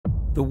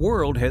The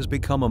world has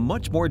become a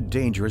much more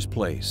dangerous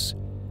place.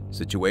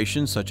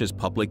 Situations such as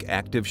public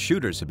active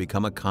shooters have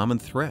become a common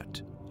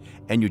threat,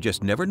 and you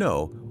just never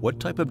know what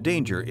type of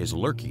danger is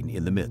lurking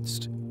in the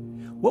midst.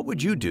 What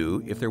would you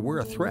do if there were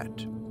a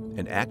threat?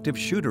 An active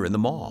shooter in the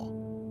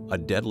mall, a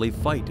deadly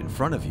fight in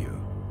front of you,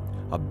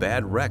 a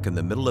bad wreck in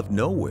the middle of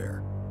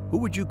nowhere? Who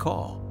would you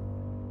call?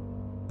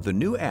 The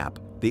new app,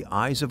 The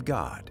Eyes of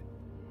God.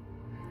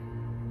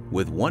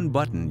 With one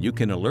button, you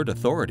can alert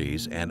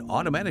authorities and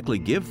automatically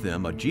give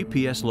them a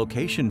GPS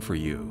location for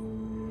you,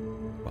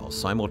 while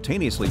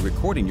simultaneously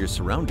recording your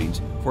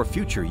surroundings for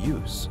future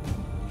use.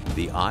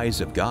 The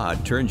Eyes of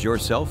God turns your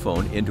cell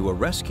phone into a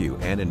rescue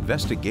and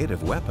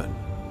investigative weapon.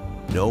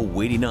 No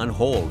waiting on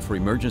hold for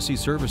emergency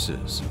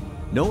services.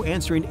 No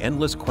answering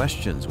endless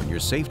questions when your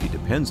safety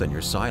depends on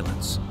your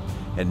silence.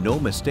 And no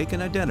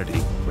mistaken identity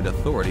when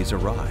authorities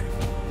arrive.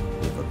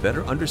 You have a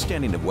better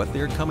understanding of what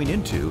they are coming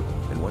into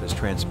and what has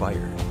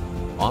transpired.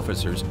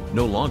 Officers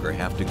no longer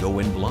have to go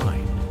in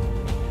blind.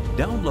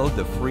 Download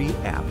the free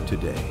app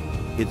today.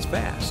 It's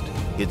fast,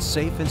 it's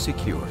safe and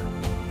secure.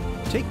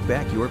 Take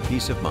back your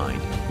peace of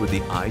mind with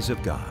the Eyes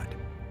of God.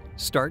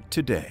 Start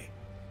today.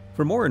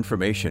 For more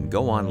information,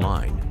 go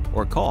online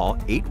or call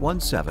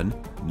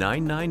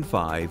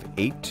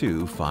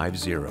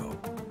 817-995-8250.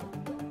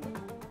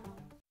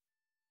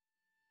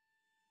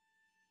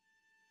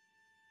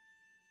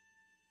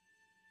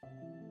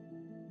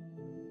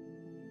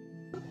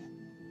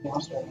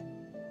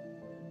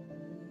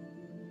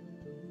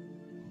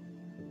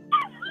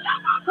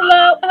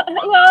 Hello,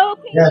 hello.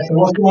 Yeah, so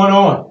what's going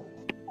on?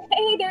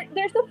 Hey,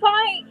 there's a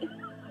fight.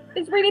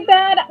 It's really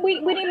bad.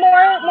 We need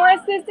more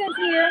assistance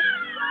here.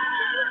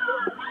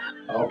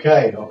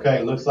 Okay.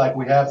 Looks like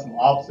we have some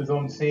officers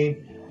on the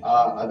scene.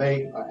 Are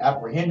they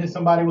apprehending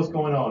somebody? What's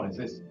going on?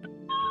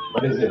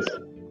 What is this?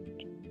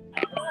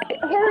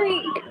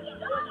 Hurry.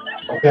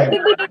 Okay.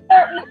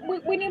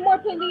 We need more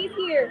police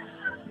here.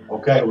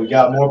 Okay, we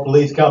got more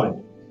police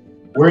coming.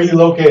 Where are you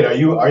located?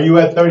 Are you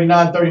at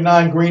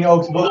 3939 Green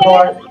Oaks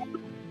Boulevard?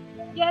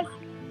 Yes,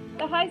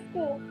 the high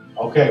school.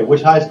 Okay,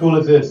 which high school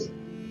is this?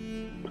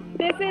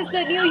 This is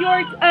the New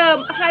York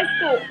high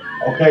school.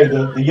 Okay,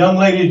 the young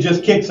lady that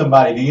just kicked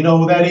somebody. Do you know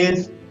who that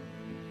is?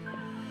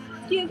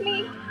 Excuse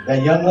me?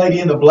 That young lady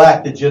in the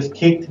black that just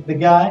kicked the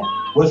guy?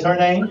 What's her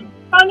name?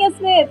 Tanya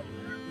Smith.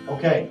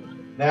 Okay,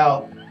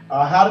 now,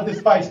 how did this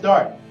fight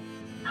start?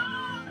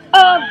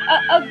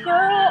 A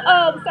girl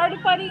started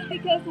fighting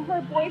because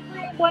her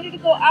boyfriend wanted to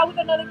go out with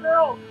another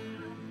girl.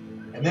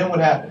 And then what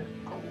happened?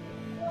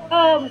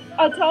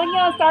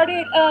 Tanya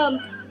started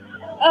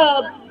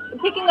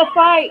picking a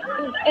fight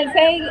and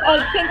saying,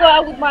 can't go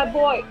out with my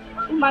boy,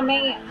 my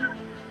man.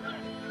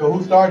 So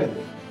who started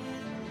it?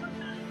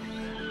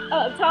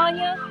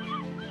 Tanya.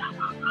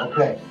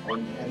 Okay,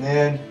 and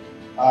then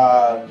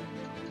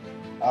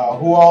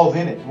who all's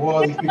in it? Who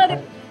all these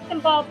people?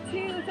 Involved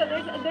too, so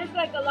there's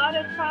like a lot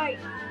of fight.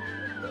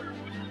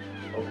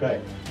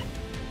 Okay.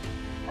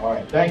 All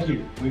right. Thank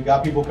you. We've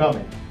got people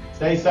coming.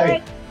 Stay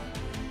safe.